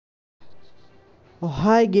Oh,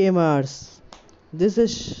 hi gamers, this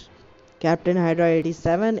is Captain Hydra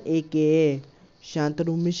 87 aka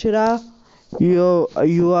Shantanu Mishra. You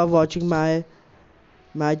are watching my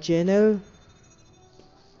channel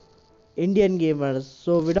Indian Gamers.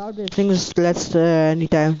 So without wasting any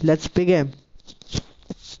time, let's begin.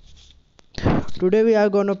 Today we are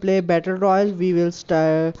gonna play Battle Royale. We will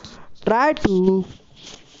try to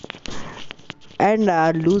end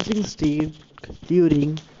our losing streak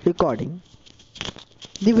during recording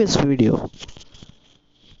this video.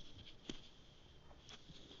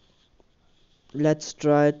 Let's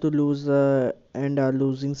try to end our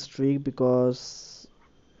losing streak because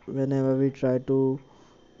whenever we try to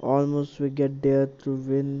almost we get there to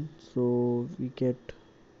win, so we get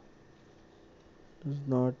does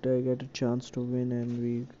not get a chance to win and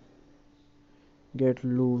we get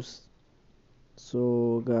lose.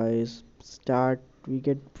 So guys, start we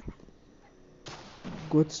get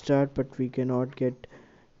good start, but we cannot get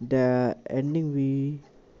the ending we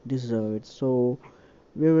deserve it. So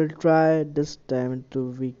we will try this time to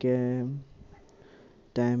we can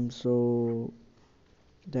time so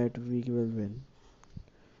that we will win.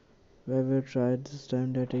 We will try this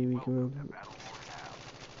time that we will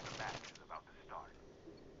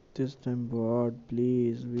this time, board,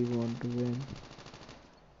 please, we want to win.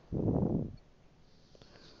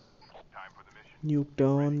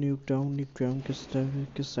 Newton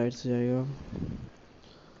किस side से जाएगा.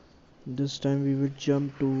 This time we will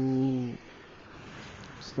jump to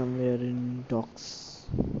somewhere in docks.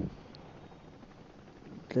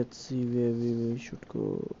 Let's see where we should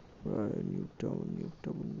go. Newtown.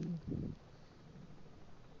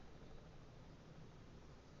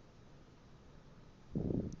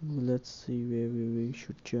 Let's see where we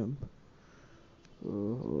should jump.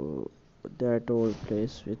 Oh, that old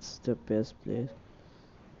place, it's the best place.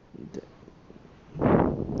 The,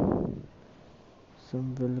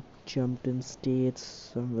 some will jump in states,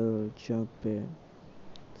 some will jump in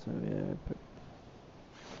somewhere.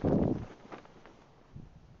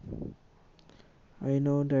 I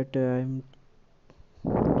know that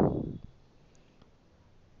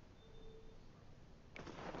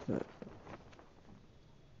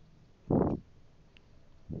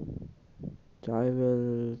I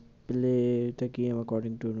will play the game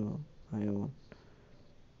according to my own,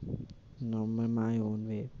 no, my own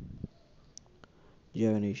way.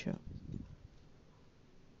 Javanisha.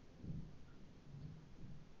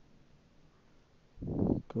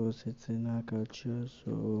 Because it's in our culture,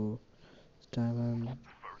 so this time I'm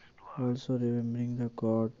also remembering the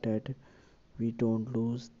god that we don't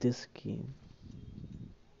lose this game.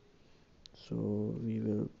 So we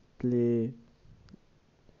will play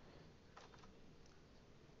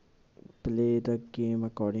the game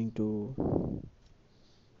according to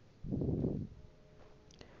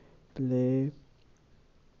play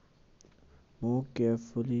more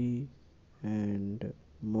carefully and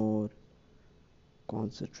more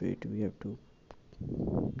concentrate we have to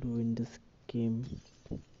do in this game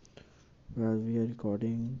while we are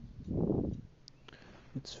recording.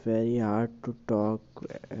 It's very hard to talk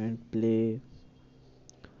and play.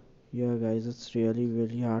 Yeah guys, it's really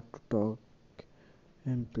very hard to talk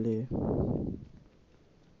and play.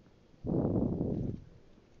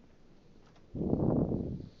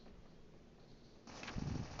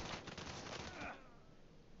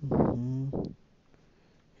 Mhm.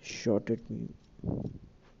 Shot at me.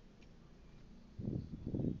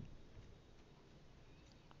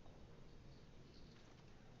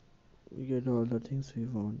 We get all the things we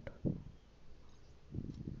want.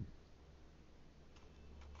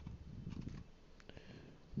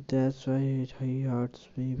 That's why he hurts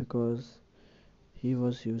me, because he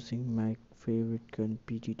was using my favorite gun,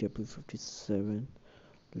 PTW-57.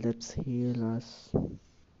 Let's heal us.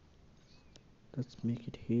 Let's make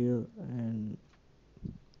it heal and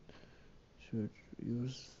should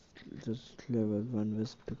use this level 1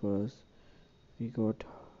 wisp because we get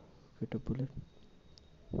a bullet.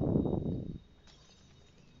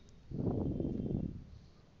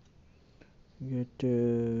 Get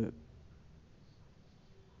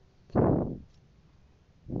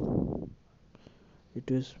it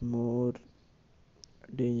is more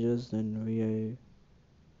dangerous than we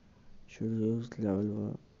should use level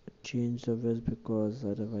 1. Change the wisp because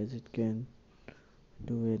otherwise it can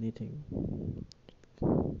do anything.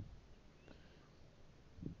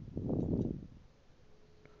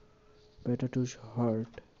 Better to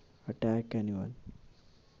hurt, attack anyone.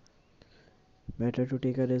 Better to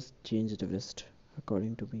take a risk, change the wrist,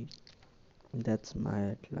 according to me. That's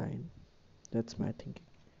my line. That's my thinking.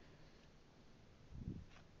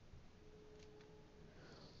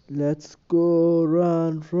 Let's go,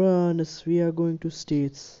 run, run. Yes, we are going to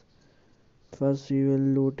states. First, we will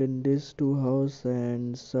loot in this two house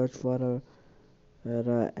and search for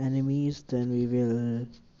our enemies. Then we will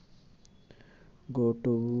go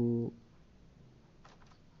to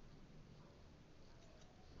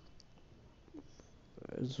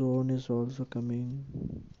zone is also coming.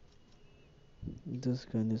 This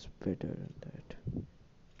gun is better than that.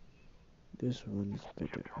 This one is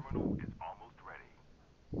better.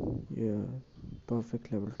 Yeah,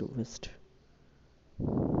 perfect level 2 vest.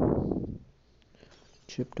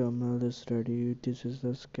 Chip terminal is ready. This is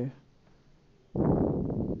the scare. We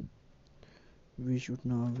will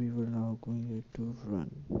now going to run.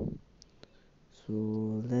 So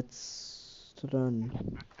let's run.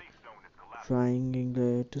 Trying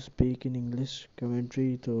English to speak in English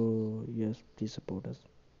commentary. So yes, please support us.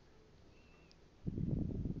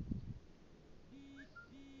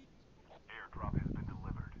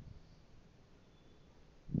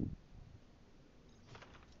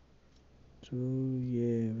 So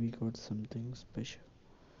yeah, we got something special.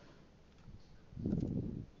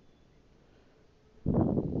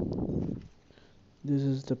 This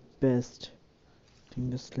is the best thing,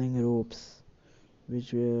 the sling ropes, which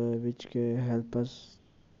can help us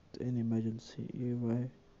in emergency.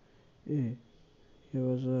 Eh, here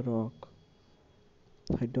was a rock.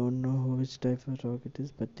 I don't know which type of rock it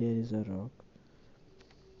is, but there is a rock.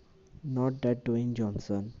 Not that Dwayne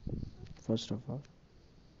Johnson, first of all.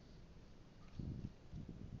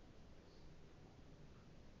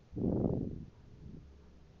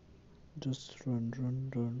 Just run,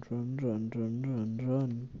 run, run, run, run, run, run,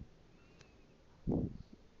 run.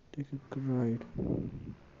 Take a ride.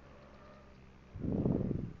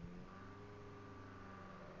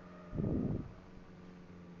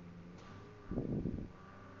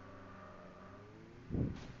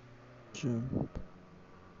 Jump,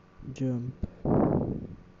 jump.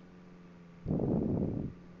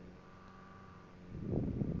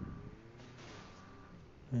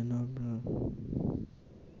 I know, bro.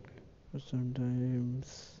 But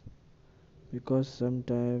sometimes, because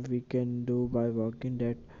sometimes we can do by walking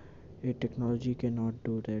that a technology cannot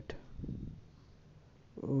do that.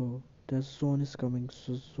 Oh, the zone is coming.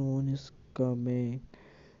 So zone is coming.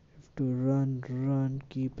 Have to run, run,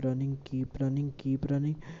 keep running, keep running, keep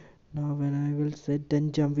running. Now when I will say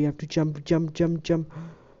then jump, we have to jump, jump, jump, jump.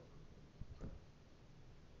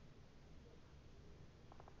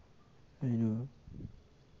 I know.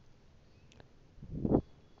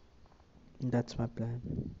 That's my plan.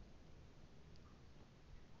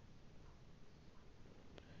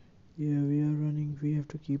 Yeah, we are running. We have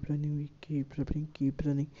to keep running. We keep running, keep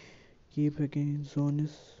running, keep again. Zone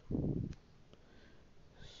is.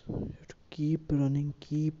 We have to keep running,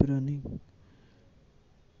 keep running.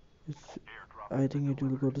 It's, I think it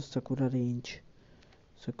will go to Sakura range.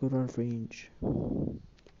 Sakura range.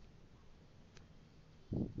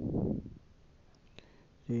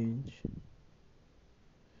 Range.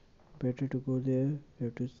 Better to go there. We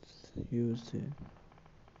have to use there.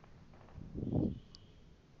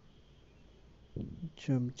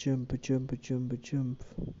 Jump, jump, jump, jump, jump.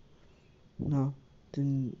 Now,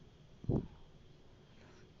 then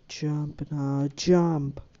jump now,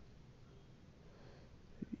 jump.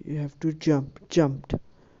 You have to jump, jumped.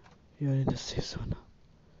 You are in the safe zone now.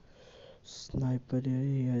 Sniper there,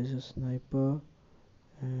 here is a sniper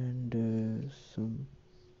and some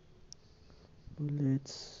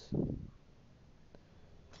bullets.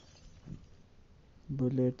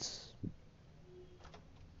 Bullets.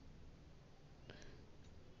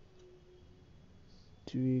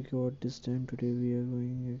 We got this time today. We are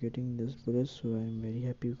getting this bullets, so I'm very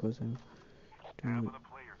happy because to, I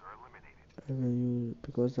will use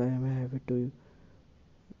because I am happy to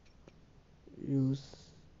use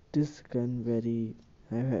this gun very.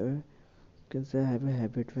 I have can say I have a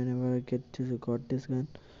habit whenever I got this gun,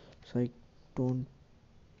 so I don't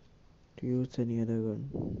use any other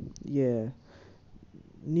gun. Yeah,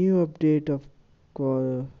 new update of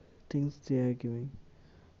things they are giving.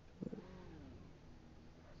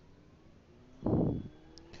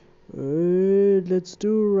 Hey, let's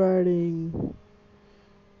do riding.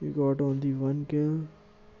 You got only one kill,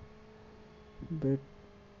 but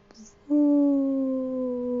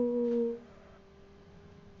oh,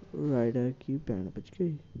 rider की band बज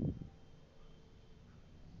गई.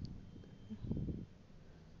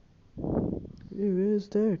 Hey, where is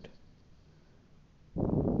that?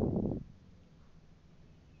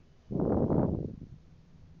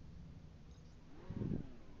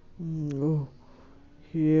 Oh,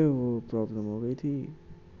 ये वो problem हो गई थी.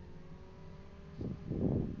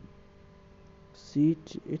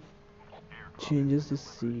 Seat it changes the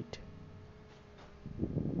seat.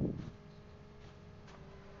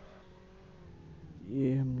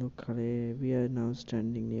 ये हम लोग खड़े we are now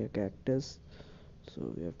standing near cactus,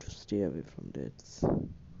 so we have to stay away from this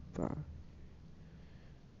far.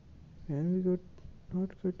 And we got not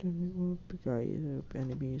got any more guys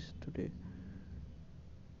enemies today.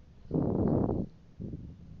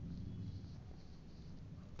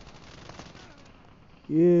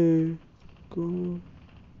 Yeah, go on.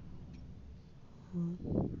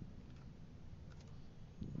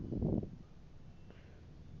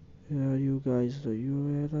 Where are you guys?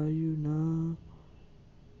 Where are you now?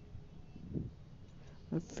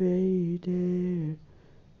 I faded.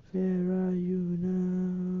 Where are you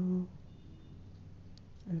now?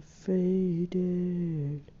 I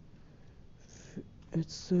faded.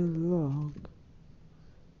 It's so long.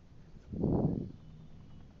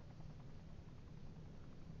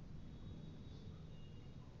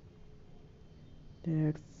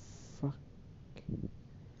 That fuck.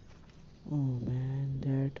 Oh man,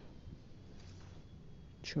 that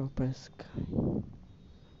Chopask.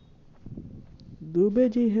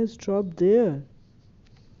 Dubeji has dropped there.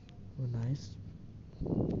 Oh nice.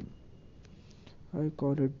 I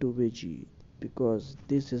call it Dubeji because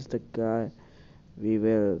this is the guy we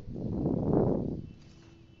will.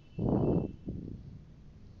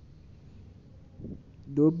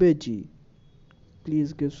 Dubeji,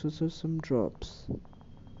 please give us some drops.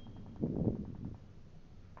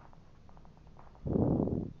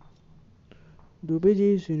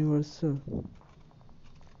 Dubeji is universal.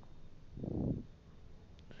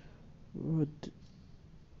 What?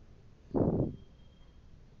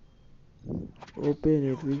 Open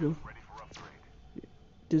it, we go.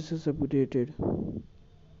 This is updated.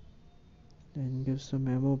 Then give some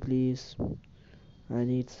ammo, please. I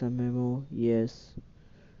need some ammo. Yes.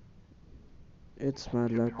 It's my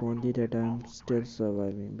luck only that I'm still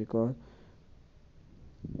surviving because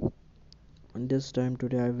this time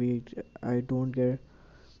today I don't get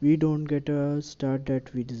we don't get a start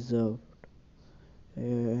that we deserve.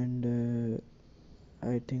 And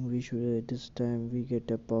I think we should this time we get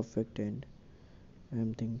a perfect end.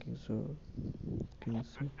 I'm thinking so. Can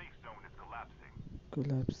say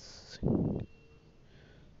collapse.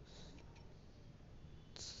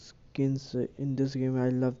 Skins in this game. I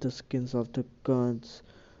love the skins of the guns.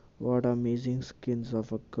 What amazing skins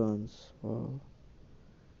of a guns. Wow.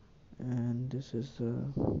 And this is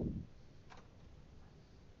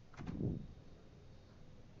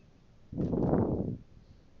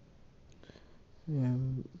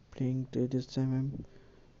I'm playing this time.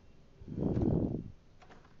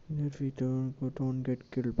 That we don't get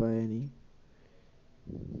killed by any.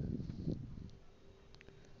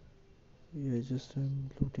 Yeah, just I'm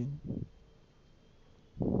looting.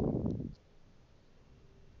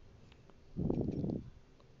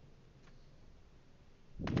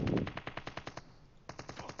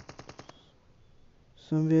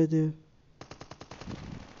 Somewhere there.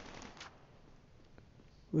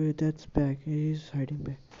 Wait, that's back. He's hiding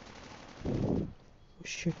back. Oh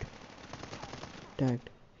shit. Tagged.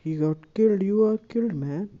 He got killed. You are killed,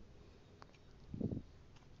 man.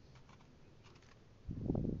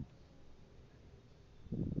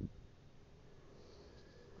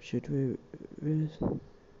 Shit, where is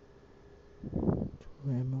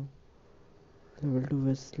ammo? Level 2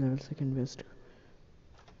 west, level 2nd west.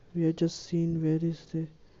 We have just seen where is the.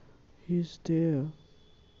 He's there.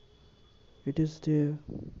 It is there.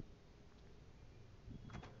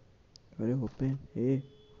 Very open. Hey,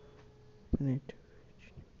 open it.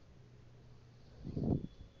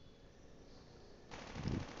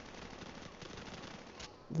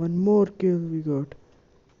 One more kill we got.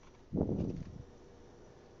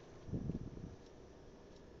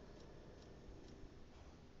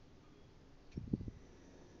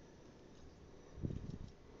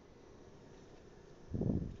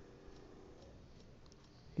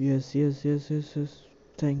 Yes, yes, yes, yes, yes.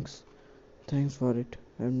 Thanks. Thanks for it.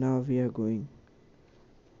 And now we are going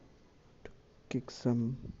to kick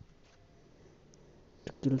some.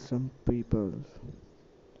 To kill some people.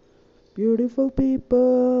 Beautiful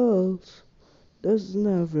peoples. There's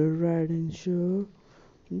never riding show.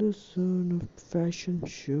 The son of fashion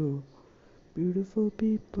show. Beautiful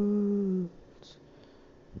people.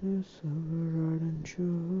 There's never riding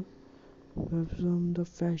show. Perhaps on the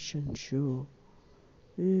fashion show.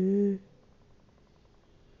 Yeah.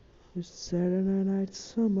 It's Saturday night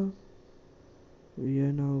summer. We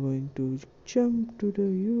are now going to jump to the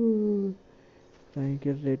U.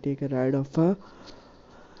 Take a ride of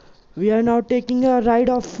we are now taking a ride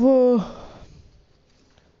of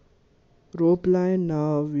rope line.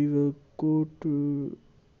 Now we will go to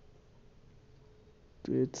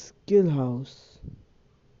It's Kill House.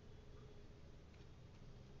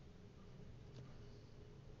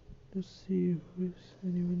 Let's see if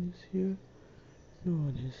anyone is here. No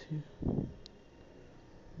one is here.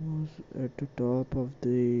 Was at the top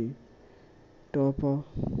of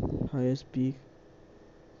highest peak.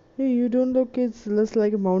 Hey, you don't look. It's less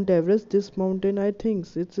like a Mount Everest. This mountain, I think,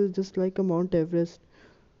 it's just like a Mount Everest,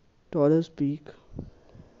 tallest peak.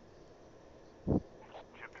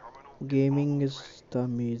 Gaming is the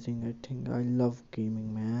amazing. I think I love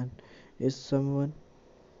gaming, man. Is someone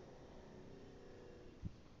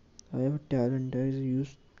I have a talent. I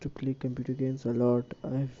used to play computer games a lot.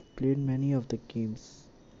 I've played many of the games.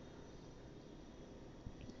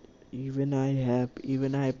 Even I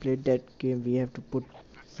played that game. We have to put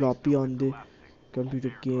floppy on the computer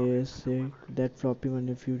case. That floppy one,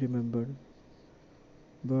 if you remember.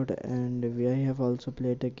 But and we I have also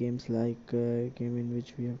played the games like game in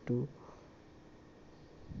which we have to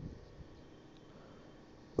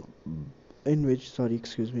in which sorry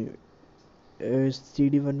excuse me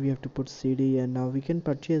CD one we have to put CD and now we can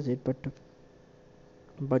purchase it but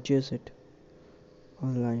purchase it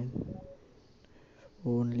online.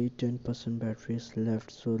 Only 10% battery is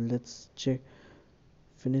left, so let's check.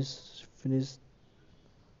 Finish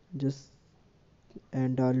just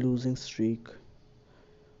end our losing streak.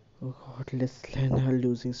 Oh god, let's end our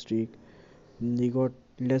losing streak. We got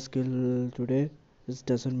less kill today. It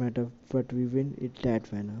doesn't matter what we win, it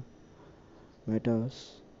that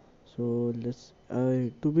matters. So let's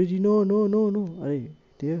too busy. No. Aye,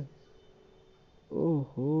 there. Oh,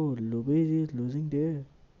 Lubez is losing there.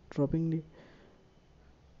 Dropping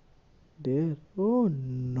there. Oh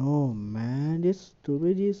no, man. This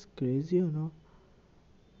Lubez is crazy, you know.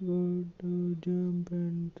 Go to jump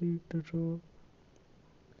and take the drop.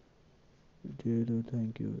 Dude,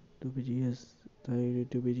 thank you. 2PG has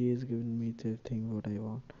 2PG has given me the thing what I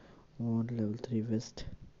want. I want level 3 vest.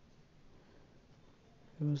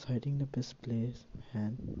 I was hiding the best place,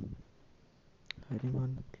 man. Hiding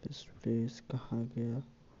on the best place. कहाँ गया?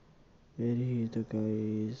 Where he the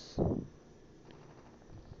guys?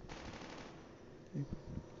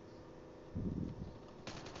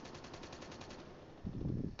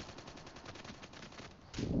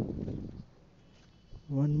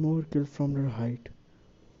 One more kill from the height.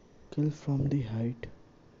 Kill from the height.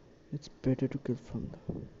 It's better to kill from the.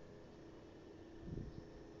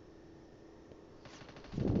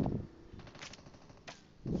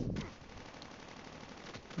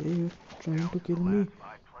 Hey, you're trying to kill me?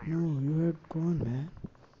 No, you had gone, man.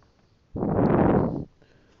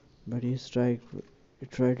 But he strike. He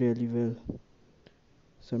tried really well.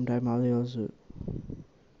 Sometime I also.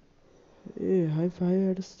 Hey, if I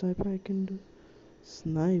had a sniper, I can do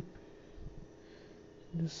snipe.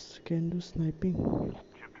 This can do sniping.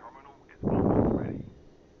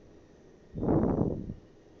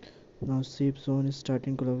 Now safe zone is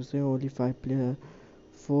starting to close. Only 4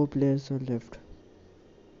 players are left.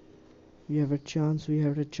 We have a chance. We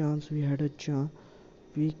had a chance. We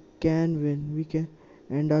can win. We can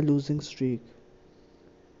end our losing streak.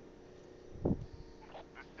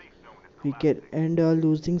 We can end our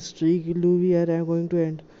losing streak. We are going to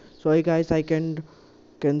end. Sorry guys, I can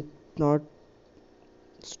not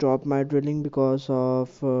stop my drilling because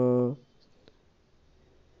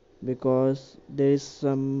there is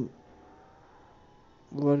some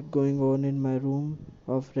work going on in my room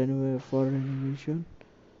for renovation.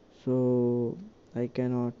 So I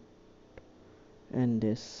cannot end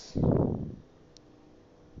this.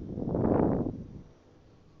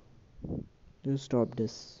 Just stop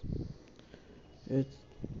this. It's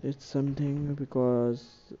it's something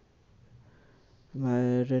because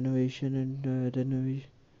my renovation and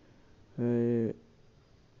uh,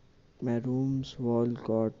 my room's wall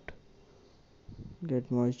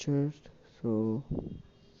get moistured, so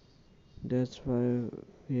that's why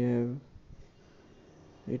we have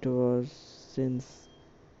it was since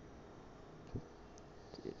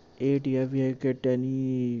 8 year we have get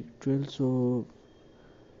any drill, so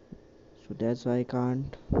that's why I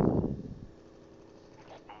can't.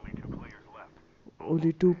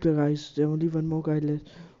 Only two guys. There only one more guy left.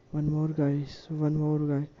 One more guys. One more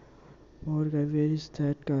guy. More guy. Where is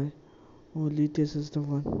that guy? Only this is the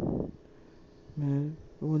one. Man,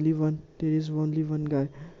 only one. There is only one guy.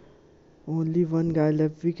 Only one guy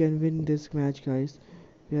left. We can win this match, guys.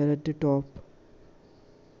 We are at the top.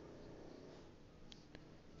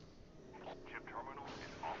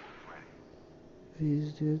 He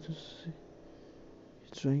is there to see.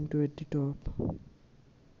 He's trying to at the top.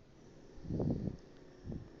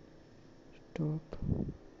 Top.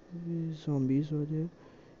 Zombies over there.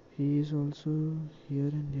 He is also here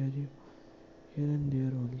and there. here and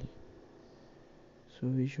there only. So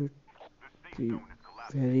we should be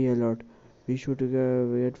very alert. We should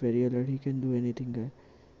get very alert. He can do anything, guy.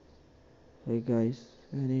 Like guys,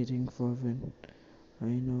 anything for win. I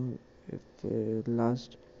know if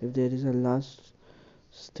there is a last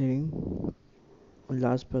thing,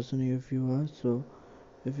 last person if you are, so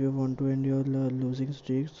if you want to end your losing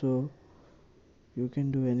streak, so you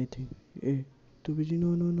can do anything. Hey, Tubiji, no,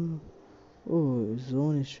 no, no, no. Oh,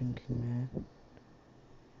 zone is shrinking, man.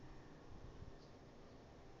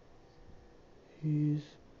 He's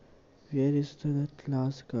where is that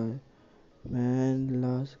last guy? Man,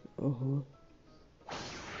 last. Oh,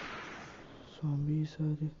 zombies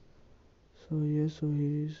are there. So yes, so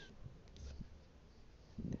he's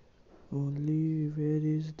only. Where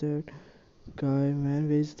is that guy, man?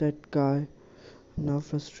 Where is that guy? Now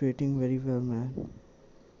frustrating very well, man.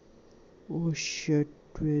 Oh shit,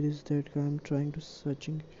 where is that guy? I'm trying to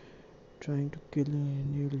searching, trying to kill him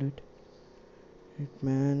and you let it,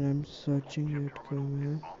 man. I'm searching it, guy,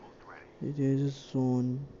 man. It is a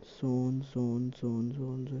zone.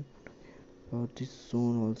 About this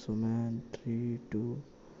zone also, man. 3, 2.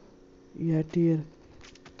 Yeah, dear.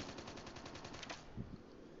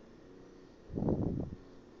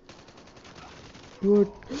 What?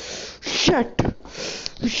 Shit!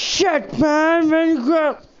 Shit, man! When you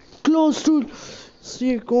got close to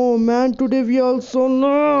sick, oh man, today we also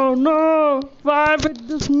no. Why with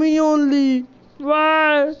this me only?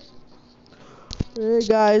 Why? Hey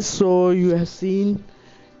guys, so you have seen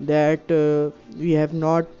that we have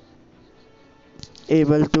not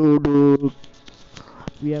able to do.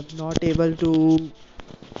 We have not able to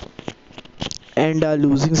end our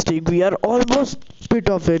losing streak. We are almost bit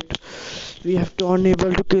of it. We have to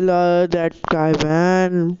unable to kill that guy,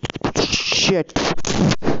 man. Shit.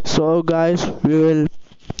 So guys, we will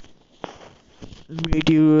meet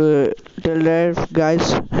you till there,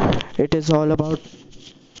 guys. It is all about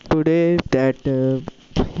today that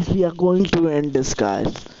we are going to end this,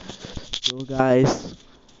 guys. So guys,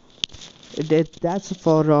 that's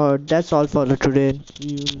all for today.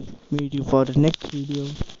 We will meet you for the next video.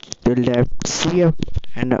 Till then, see you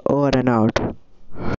and over and out.